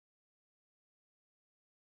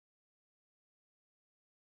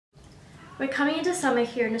We're coming into summer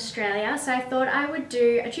here in Australia, so I thought I would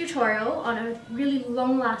do a tutorial on a really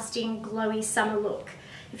long-lasting glowy summer look.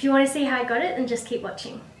 If you want to see how I got it, then just keep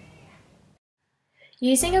watching.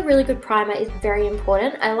 Using a really good primer is very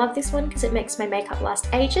important. I love this one because it makes my makeup last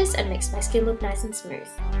ages and makes my skin look nice and smooth.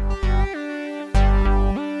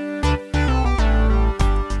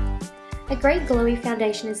 A great glowy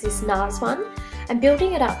foundation is this Nars one. I'm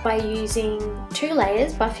building it up by using 2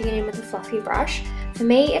 layers, buffing it in with a fluffy brush. For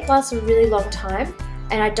me, it lasts a really long time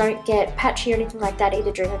and I don't get patchy or anything like that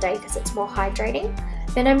either during the day because it's more hydrating.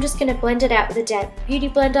 Then I'm just going to blend it out with a damp beauty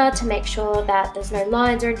blender to make sure that there's no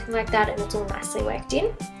lines or anything like that and it's all nicely worked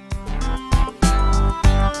in.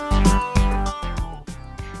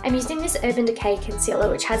 I'm using this Urban Decay concealer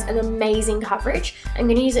which has an amazing coverage. I'm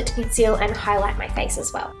going to use it to conceal and highlight my face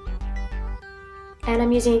as well. And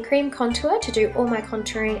I'm using a cream contour to do all my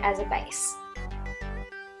contouring as a base.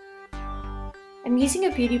 I'm using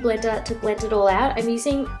a beauty blender to blend it all out. I'm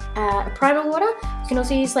using a primer water. You can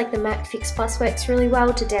also use like the Matte Fix Plus, works really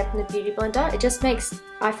well to dampen the beauty blender. It just makes,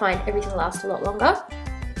 I find, everything last a lot longer.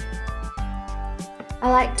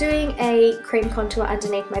 I like doing a cream contour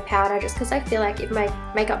underneath my powder just because I feel like if my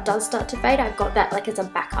makeup does start to fade, I've got that like as a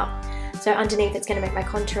backup. So underneath it's going to make my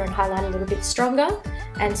contour and highlight a little bit stronger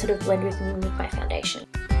and sort of blend with my foundation.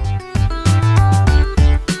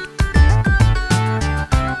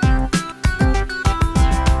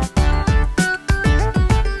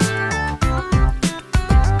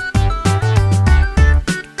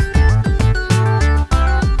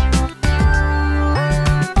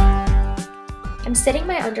 I'm setting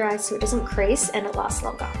my under eyes so it doesn't crease and it lasts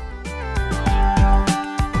longer.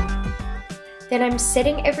 Then I'm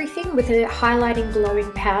setting everything with a highlighting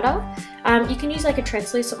glowing powder. You can use like a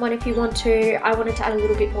translucent one if you want to. I wanted to add a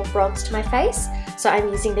little bit more bronze to my face, so I'm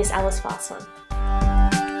using this Ellis Faas one.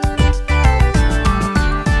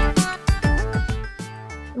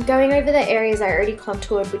 I'm going over the areas I already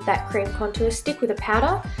contoured with that cream contour stick with a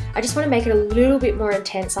powder. I just want to make it a little bit more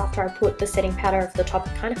intense after I put the setting powder over the top.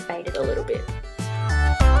 It kind of faded a little bit.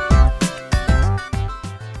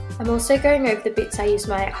 I'm also going over the bits I use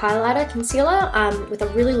my highlighter concealer with a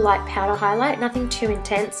really light powder highlight, nothing too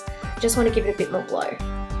intense. I just want to give it a bit more glow.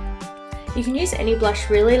 You can use any blush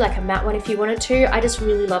really, like a matte one if you wanted to. I just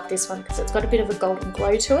really love this one because it's got a bit of a golden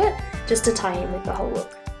glow to it, just to tie in with the whole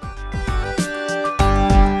look.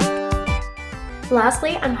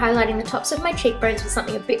 Lastly, I'm highlighting the tops of my cheekbones with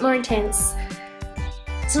something a bit more intense.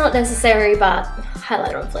 It's not necessary, but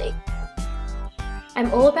highlighter on fleek. I'm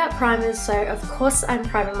all about primers, so of course I'm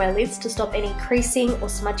priming my lids to stop any creasing or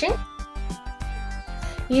smudging.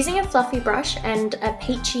 Using a fluffy brush and a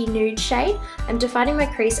peachy nude shade, I'm defining my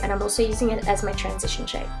crease and I'm also using it as my transition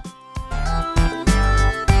shade.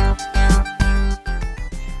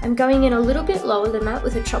 I'm going in a little bit lower than that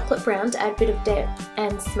with a chocolate brown to add a bit of depth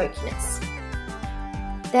and smokiness.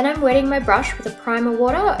 Then I'm wetting my brush with a primer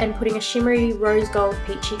water and putting a shimmery rose gold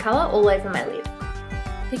peachy colour all over my lid.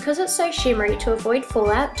 Because it's so shimmery, to avoid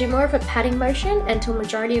fallout, do more of a patting motion until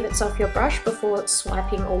majority of it's off your brush before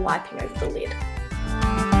swiping or wiping over the lid.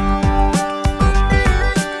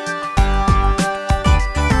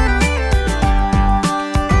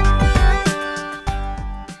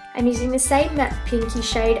 I'm using the same matte pinky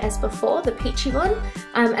shade as before, the peachy one,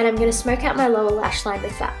 and I'm going to smoke out my lower lash line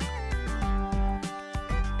with that.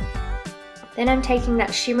 Then I'm taking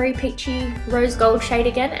that shimmery peachy rose gold shade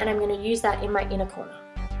again and I'm going to use that in my inner corner.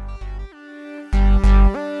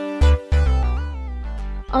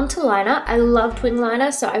 Onto liner. I love wing liner,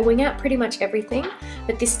 so I wing out pretty much everything,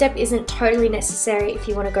 but this step isn't totally necessary if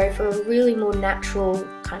you want to go for a really more natural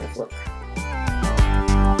kind of look.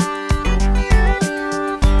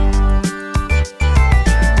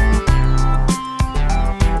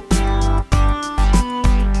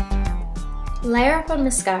 Layer up on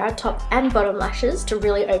mascara, top and bottom lashes to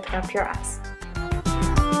really open up your eyes.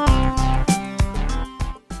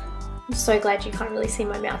 I'm so glad you can't really see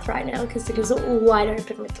my mouth right now because it is all wide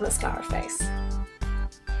open with the mascara face.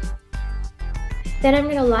 Then I'm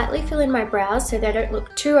going to lightly fill in my brows so they don't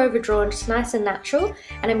look too overdrawn, just nice and natural,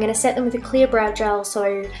 and I'm going to set them with a clear brow gel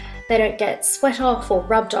so they don't get sweat off or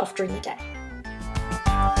rubbed off during the day.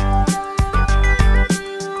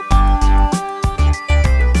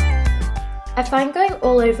 I find going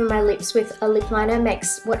all over my lips with a lip liner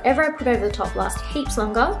makes whatever I put over the top last heaps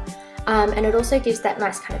longer, and it also gives that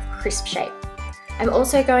nice kind of crisp shape. I'm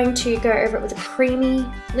also going to go over it with a creamy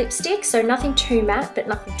lipstick, so nothing too matte but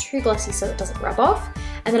nothing too glossy so it doesn't rub off,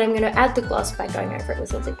 and then I'm going to add the gloss by going over it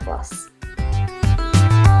with a lip gloss.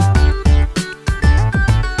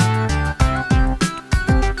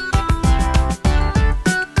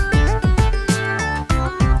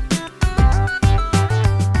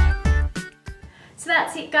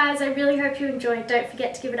 it guys, I really hope you enjoyed. Don't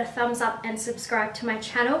forget to give it a thumbs up and subscribe to my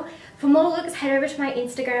channel. For more looks, head over to my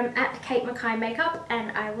Instagram at Kate Mackay Makeup,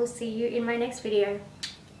 and I will see you in my next video.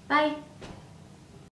 Bye!